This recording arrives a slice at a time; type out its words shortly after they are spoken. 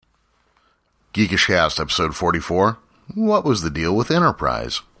Geekish Cast, episode 44. What was the deal with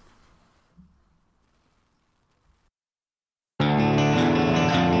Enterprise?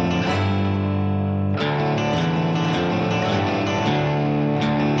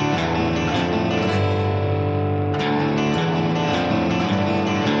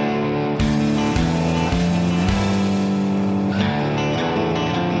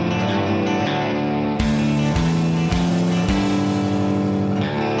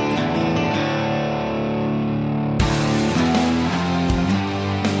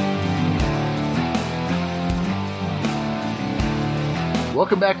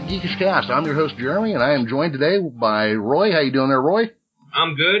 Welcome back to Geekish Cast. I'm your host, Jeremy, and I am joined today by Roy. How you doing there, Roy?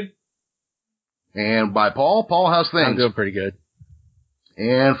 I'm good. And by Paul. Paul, how's things? I'm doing pretty good.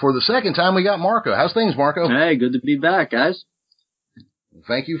 And for the second time, we got Marco. How's things, Marco? Hey, good to be back, guys.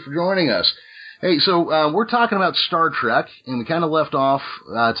 Thank you for joining us. Hey, so we're talking about Star Trek, and we kind of left off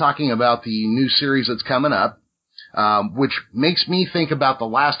talking about the new series that's coming up, which makes me think about the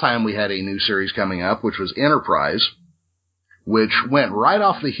last time we had a new series coming up, which was Enterprise, which went right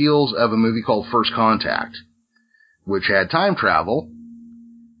off the heels of a movie called First Contact, which had time travel,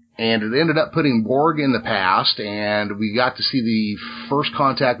 and it ended up putting Borg in the past, and we got to see the first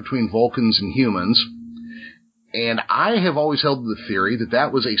contact between Vulcans and humans. And I have always held the theory that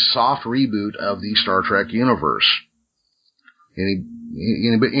that was a soft reboot of the Star Trek universe.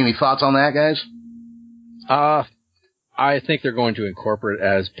 Any thoughts on that, guys? I think they're going to incorporate it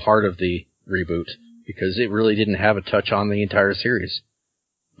as part of the reboot, because it really didn't have a touch on the entire series.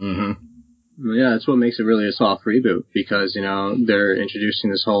 Mm-hmm. Well, yeah, that's what makes it really a soft reboot, because, you know, they're introducing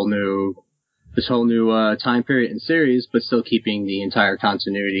this whole new time period in series, but still keeping the entire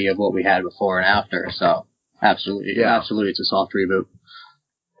continuity of what we had before and after. So, absolutely, it's a soft reboot.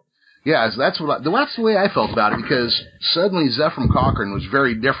 Yeah, that's the way I felt about it, because suddenly Zefram Cochrane was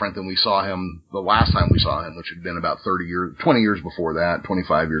very different than we saw him the last time we saw him, which had been about 20 years before that,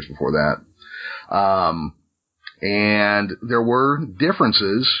 25 years before that. And there were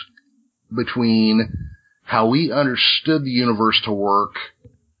differences between how we understood the universe to work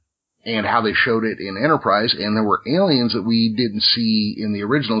and how they showed it in Enterprise, and there were aliens that we didn't see in the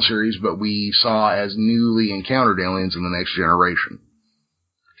original series, but we saw as newly encountered aliens in the Next Generation.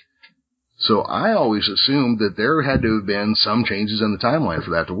 So I always assumed that there had to have been some changes in the timeline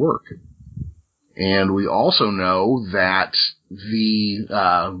for that to work. And we also know that the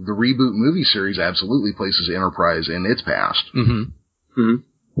reboot movie series absolutely places Enterprise in its past. Mm-hmm. Mm-hmm.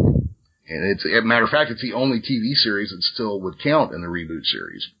 And as a matter of fact, it's the only TV series that still would count in the reboot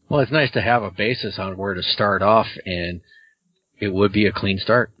series. Well, it's nice to have a basis on where to start off, and it would be a clean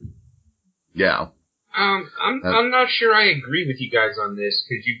start. Yeah. I'm not sure I agree with you guys on this,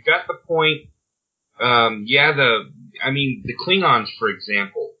 because you've got the point. The Klingons, for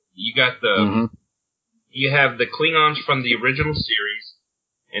example, you got you have the Klingons from the original series,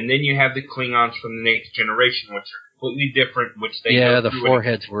 and then you have the Klingons from the Next Generation, which are completely different. The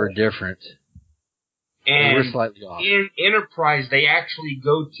foreheads were different. And they were slightly off. In Enterprise, they actually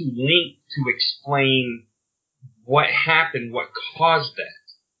go to link to explain what happened, what caused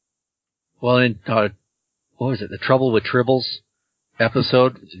that. Well, in what was it? The Trouble with Tribbles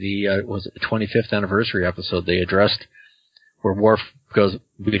episode, was it the 25th anniversary episode? They addressed where Worf goes,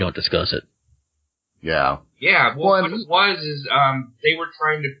 "We don't discuss it." Yeah. Yeah. Well, what it was is they were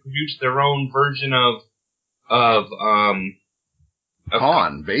trying to produce their own version of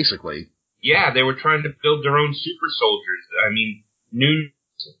Khan, basically. Yeah, they were trying to build their own super soldiers. I mean,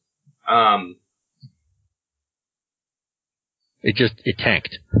 It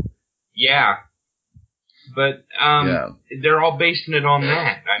tanked. Yeah. But they're all basing it on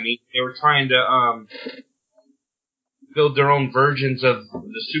that. I mean, they were trying to build their own versions of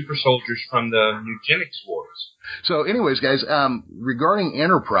the super soldiers from the eugenics wars. So anyways, guys, regarding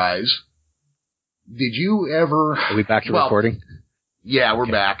Enterprise, did you ever... Are we back to recording? Yeah,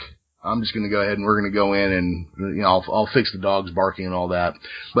 we're back. I'm just going to go ahead and we're going to go in and, I'll fix the dogs barking and all that.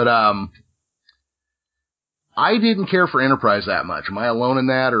 But I didn't care for Enterprise that much. Am I alone in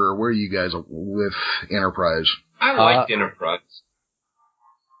that, or where are you guys with Enterprise? I liked Enterprise.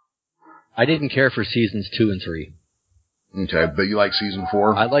 I didn't care for seasons 2 and 3. Okay, but you like season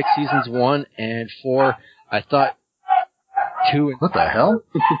 4? I like seasons 1 and 4. I thought 2 and... What the hell?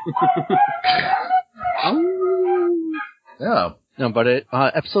 Yeah. No, but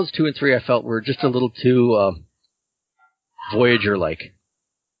episodes 2 and 3 I felt were just a little too Voyager-like.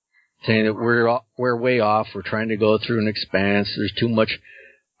 Saying that we're way off, we're trying to go through an expanse, there's too much.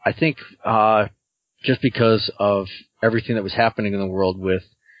 I think just because of everything that was happening in the world with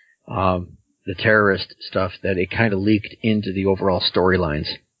the terrorist stuff, that it kind of leaked into the overall storylines.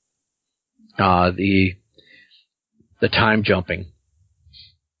 the time jumping,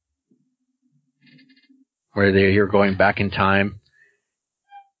 where you're going back in time.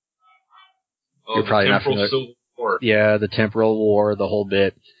 Oh, you're probably not familiar. Civil War. Yeah, the temporal war, the whole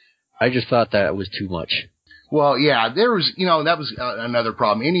bit. I just thought that was too much. Well, yeah, there was, that was another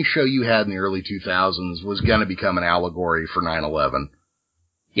problem. Any show you had in the early 2000s was going to become an allegory for 9/11.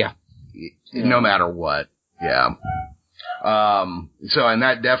 Yeah. No matter what. Yeah. And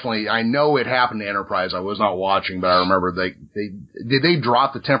that definitely, I know it happened to Enterprise. I was not watching, but I remember they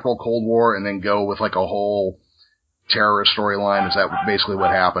drop the temporal Cold War and then go with like a whole terrorist storyline? Is that basically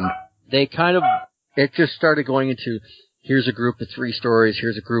what happened? They it just started going into, here's a group of 3 stories,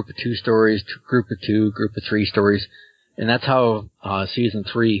 here's a group of 2 stories, group of 2, group of 3 stories. And that's how season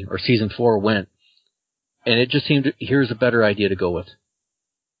 3 or season 4 went. And it just seemed, here's a better idea to go with.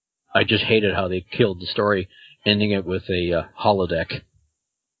 I just hated how they killed the story, ending it with a holodeck.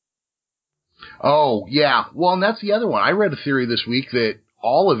 Oh, yeah. Well, and that's the other one. I read a theory this week that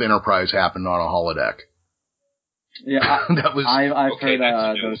all of Enterprise happened on a holodeck. Yeah, I've okay,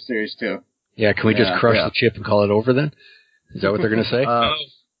 heard those theories too. Yeah, can we just crush the chip and call it over then? Is that what they're going to say?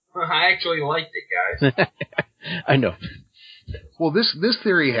 I actually liked it, guys. I know. Well, this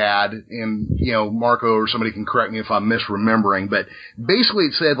theory had, and, Marco or somebody can correct me if I'm misremembering, but basically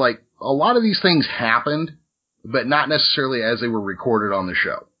it said, like, a lot of these things happened, but not necessarily as they were recorded on the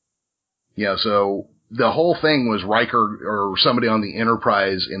show. So the whole thing was Riker or somebody on the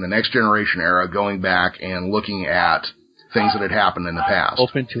Enterprise in the Next Generation era going back and looking at things that had happened in the past.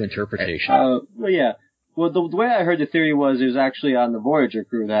 Open to interpretation. Well, yeah. Well, the way I heard the theory was it was actually on the Voyager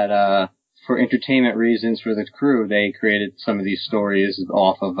crew that, for entertainment reasons for the crew, they created some of these stories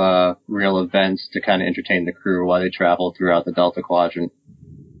off of real events to kind of entertain the crew while they traveled throughout the Delta Quadrant.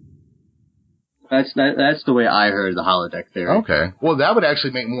 That's the way I heard the holodeck theory. Okay. Well, that would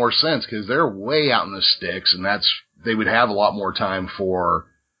actually make more sense because they're way out in the sticks, and they would have a lot more time for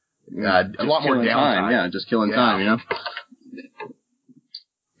a lot more downtime. Yeah, just killing time,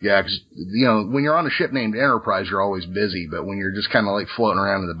 Yeah, because, when you're on a ship named Enterprise, you're always busy, but when you're just kind of like floating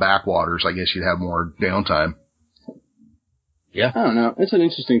around in the backwaters, I guess you'd have more downtime. Yeah. I don't know. It's an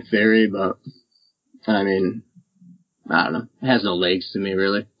interesting theory, but, I don't know. It has no legs to me,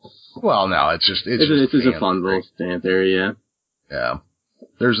 really. Well, no, it's just a fun little fan theory, yeah. Yeah.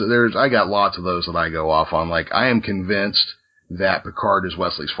 I got lots of those that I go off on. Like, I am convinced that Picard is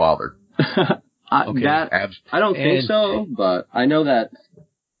Wesley's father. I don't think so, but I know that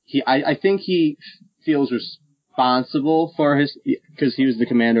I think he feels responsible for because he was the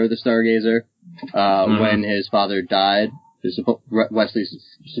commander of the Stargazer, when his father died. Wesley's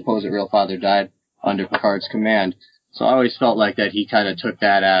supposed real father died under Picard's command. So I always felt like that he kind of took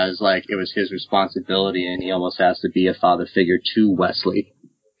that as like it was his responsibility and he almost has to be a father figure to Wesley.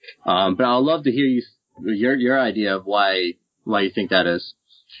 But I'd love to hear your idea of why you think that is.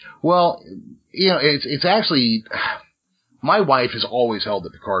 Well, it's actually, my wife has always held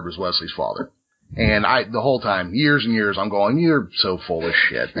that Picard was Wesley's father. And the whole time, years and years, I'm going, you're so full of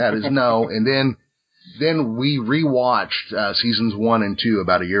shit. That is no. And then we rewatched, seasons 1 and 2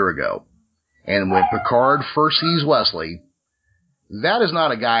 about a year ago. And when Picard first sees Wesley, that is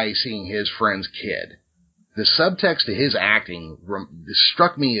not a guy seeing his friend's kid. The subtext to his acting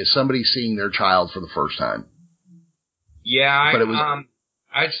struck me as somebody seeing their child for the first time. Yeah, I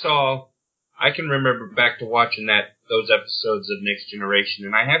can remember back to watching those episodes of Next Generation,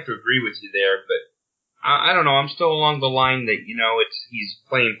 and I have to agree with you there, but I don't know, I'm still along the line that, he's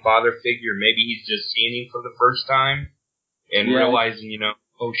playing father figure, maybe he's just seeing him for the first time, and realizing,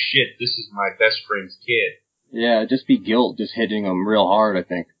 oh shit, this is my best friend's kid. Yeah, just be guilt, just hitting him real hard, I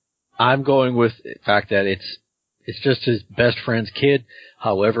think. I'm going with the fact that it's just his best friend's kid.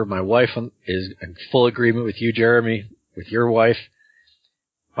 However, my wife is in full agreement with you, Jeremy, with your wife.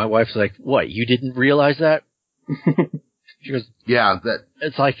 My wife's like, what, you didn't realize that? She goes, yeah,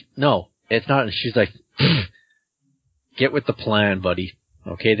 it's like, no, it's not. And she's like, get with the plan, buddy.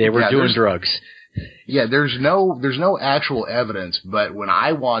 Okay, they were doing drugs. Yeah, there's no actual evidence, but when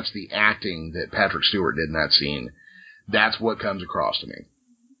I watch the acting that Patrick Stewart did in that scene, that's what comes across to me.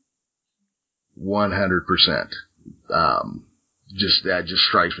 100%. That just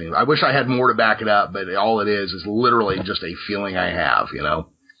strikes me. I wish I had more to back it up, but all it is literally just a feeling I have,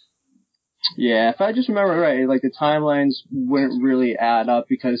 Yeah, if I just remember right, like the timelines wouldn't really add up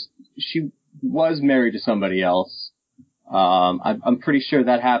because she was married to somebody else. I'm pretty sure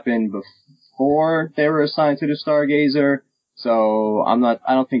that happened before they were assigned to the Stargazer. So I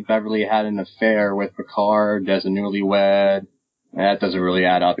don't think Beverly had an affair with Picard as a newlywed. That doesn't really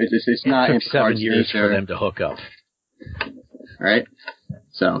add up. It's not in Picard's 7 years for them to hook up. Right?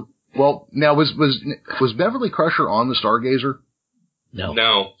 So. Well, now was Beverly Crusher on the Stargazer? No.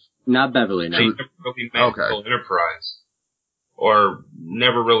 No. Not Beverly, no. They never really met until Enterprise. Or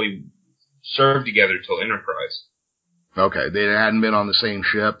never really served together till Enterprise. Okay, they hadn't been on the same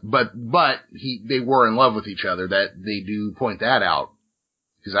ship, but they were in love with each other. That they do point that out,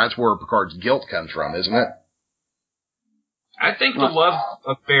 because that's where Picard's guilt comes from, isn't it? I think the love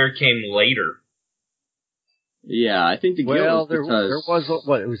affair came later. Yeah, I think the guilt was there was,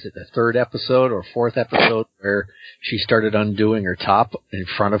 what was it, the third episode or fourth episode where she started undoing her top in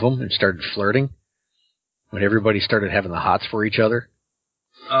front of him and started flirting when everybody started having the hots for each other.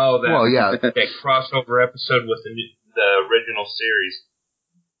 Oh, that crossover episode with the original series.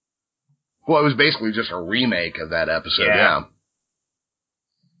 Well, it was basically just a remake of that episode, yeah.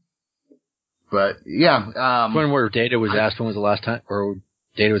 But, yeah. When where Data was asked when was the last time, or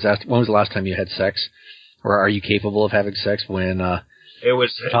Data was asked, when was the last time you had sex? Or are you capable of having sex when, was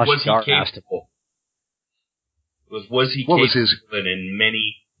he capable? Was he capable in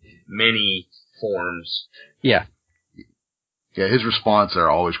many forms? Yeah. Yeah, his response there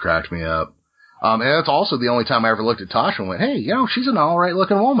always cracked me up. And that's also the only time I ever looked at Tasha and went, hey, she's an alright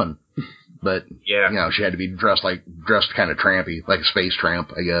looking woman. But, she had to be dressed kind of trampy, like a space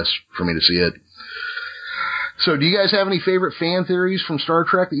tramp, I guess, for me to see it. So, do you guys have any favorite fan theories from Star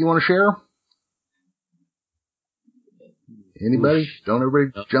Trek that you want to share? Anybody? Don't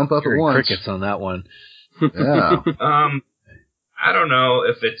everybody jump up at once. Crickets on that one. Yeah. I don't know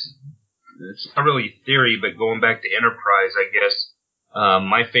if it's not really a theory, but going back to Enterprise, I guess,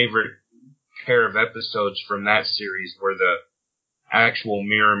 my favorite pair of episodes from that series were the actual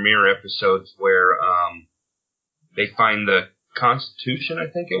mirror episodes where, they find the Constitution,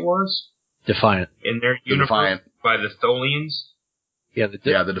 I think it was. Defiant. In their universe by the Tholians. Yeah, the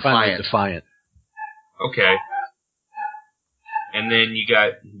Defiant. Okay. And then you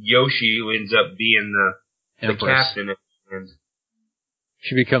got Yoshi, who ends up being the captain. And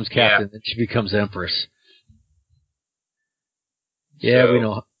she becomes captain, and she becomes Empress. Yeah, we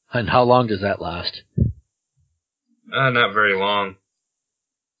know. And how long does that last? Not very long.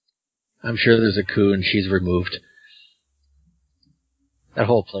 I'm sure there's a coup and she's removed. That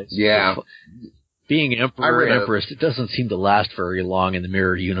whole place. Yeah. Being Emperor or Empress, it doesn't seem to last very long in the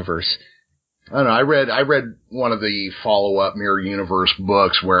Mirror Universe. I don't know. I read one of the follow-up Mirror Universe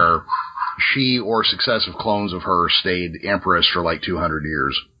books where she or successive clones of her stayed Empress for like 200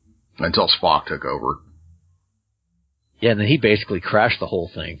 years until Spock took over. Yeah, and then he basically crashed the whole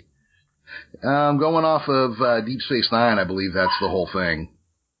thing. Going off of Deep Space Nine, I believe that's the whole thing.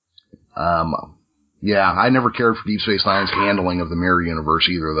 Yeah, I never cared for Deep Space Nine's handling of the Mirror Universe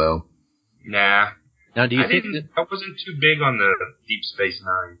either, though. Nah. Now, do you think I wasn't too big on the Deep Space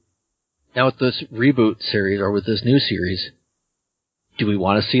Nine. Now, with this reboot series, or with this new series, do we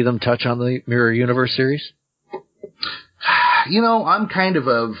want to see them touch on the Mirror Universe series? I'm kind of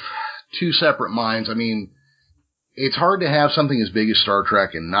two separate minds. I mean, it's hard to have something as big as Star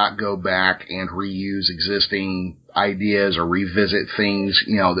Trek and not go back and reuse existing ideas or revisit things,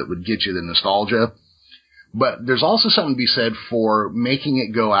 that would get you the nostalgia. But there's also something to be said for making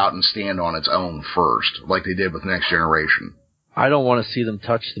it go out and stand on its own first, like they did with Next Generation. I don't want to see them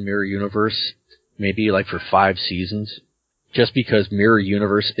touch the Mirror Universe, maybe like for 5 seasons, just because Mirror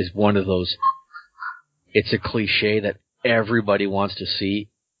Universe is one of those, it's a cliche that everybody wants to see,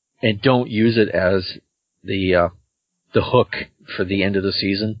 and don't use it as the hook for the end of the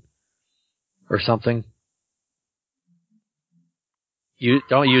season or something. You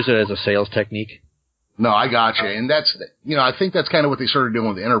don't use it as a sales technique. No, I gotcha. And that's, I think that's kind of what they started doing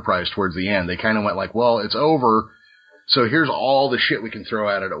with the Enterprise towards the end. They kind of went like, well, it's over, so here's all the shit we can throw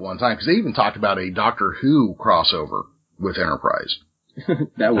at it at one time. Because they even talked about a Doctor Who crossover with Enterprise.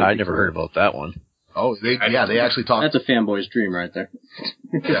 I never heard about that one. Oh, they actually talked. That's a fanboy's dream right there.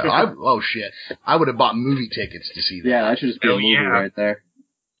 Yeah, shit. I would have bought movie tickets to see that. Yeah, that should just be a movie right there.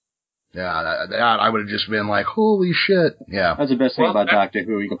 Yeah, I would have just been like, holy shit. Yeah. That's the best thing about Doctor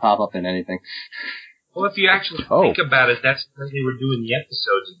Who. You can pop up in anything. Well, if you actually think about it, that's how they were doing the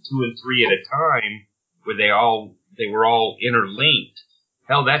episodes in 2 and 3 at a time, where they were all interlinked.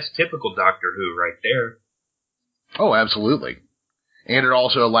 Hell, that's typical Doctor Who right there. Oh, absolutely. And it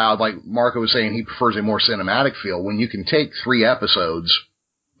also allowed, like Marco was saying, he prefers a more cinematic feel. When you can take 3 episodes,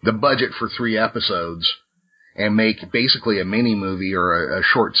 the budget for 3 episodes, and make basically a mini movie or a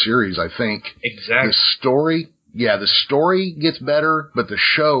short series, I think. Exactly. The story gets better, but the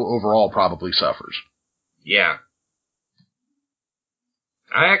show overall probably suffers. Yeah.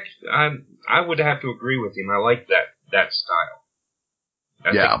 I would have to agree with him. I like that style.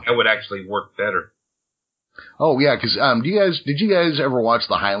 I think that would actually work better. Oh yeah, because did you guys ever watch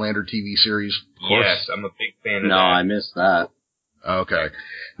the Highlander TV series? Yes, I'm a big fan of that. No, I missed that. Okay.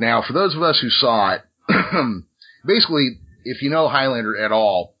 Now, for those of us who saw it, basically, if you know Highlander at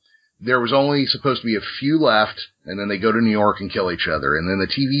all, there was only supposed to be a few left, and then they go to New York and kill each other. And then the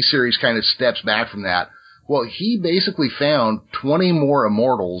TV series kind of steps back from that. Well, he basically found 20 more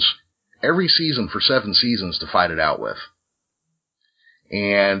immortals every season for 7 seasons to fight it out with.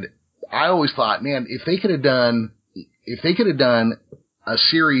 And I always thought, man, if they could have done a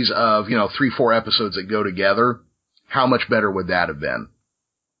series of, 3-4 episodes that go together, how much better would that have been?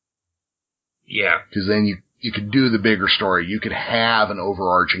 Yeah. Because then you could do the bigger story. You could have an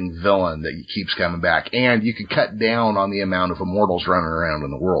overarching villain that keeps coming back. And you could cut down on the amount of immortals running around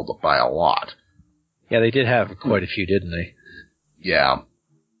in the world by a lot. Yeah, they did have quite a few, didn't they? Yeah.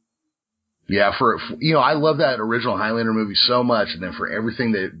 Yeah, I love that original Highlander movie so much, and then for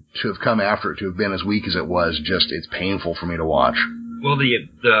everything to have come after it to have been as weak as it was, it's painful for me to watch. Well,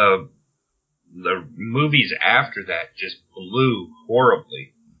 the movies after that just blew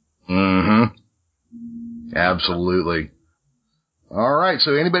horribly. Mm-hmm. Absolutely. All right,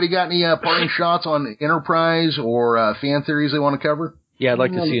 so anybody got any parting shots on Enterprise or fan theories they want to cover? Yeah, I'd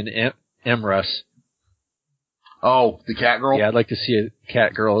like to see an Emrys. Oh, the cat girl? Yeah, I'd like to see a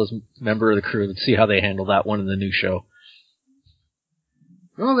cat girl as a member of the crew and see how they handle that one in the new show.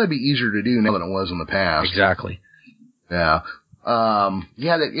 Well, that'd be easier to do now than it was in the past. Exactly. Yeah.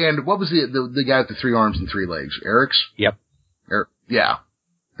 And what was the guy with the 3 arms and 3 legs? Eric's? Yep. Yeah.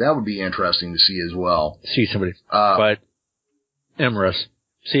 That would be interesting to see as well. See somebody. But Emrys,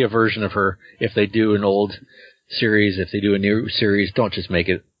 see a version of her. If they do an old series, if they do a new series, don't just make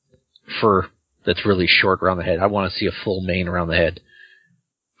it fur that's really short around the head. I want to see a full mane around the head.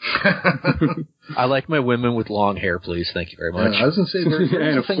 I like my women with long hair, please. Thank you very much. I was going to say,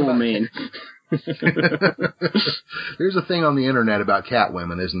 there's a full mane. There's a thing on the internet about cat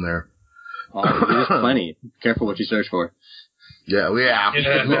women, isn't there? Oh, there's plenty. Careful what you search for. Yeah. Oh,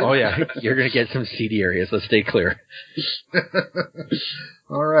 yeah. You're going to get some seedy areas. Let's stay clear.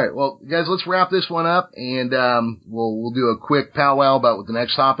 All right. Well, guys, let's wrap this one up, and we'll do a quick powwow about the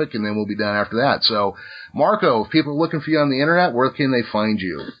next topic, and then we'll be done after that. So, Marco, if people are looking for you on the internet, where can they find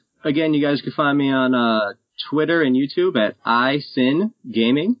you? Again, you guys can find me on Twitter and YouTube at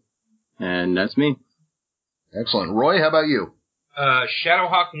iSinGaming, and that's me. Excellent. Roy, how about you?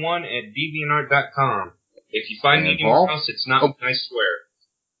 Shadowhawk1 at deviantart.com. If you find me anywhere else, it's not, I swear.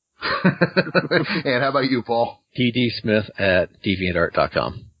 And how about you, Paul? DDSmith at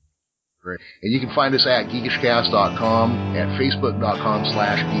deviantart.com. Great. And you can find us at geekishcast.com, at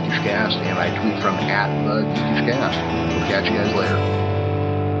facebook.com/geekishcast, and I tweet from @thegeekishcast. We'll catch you guys later.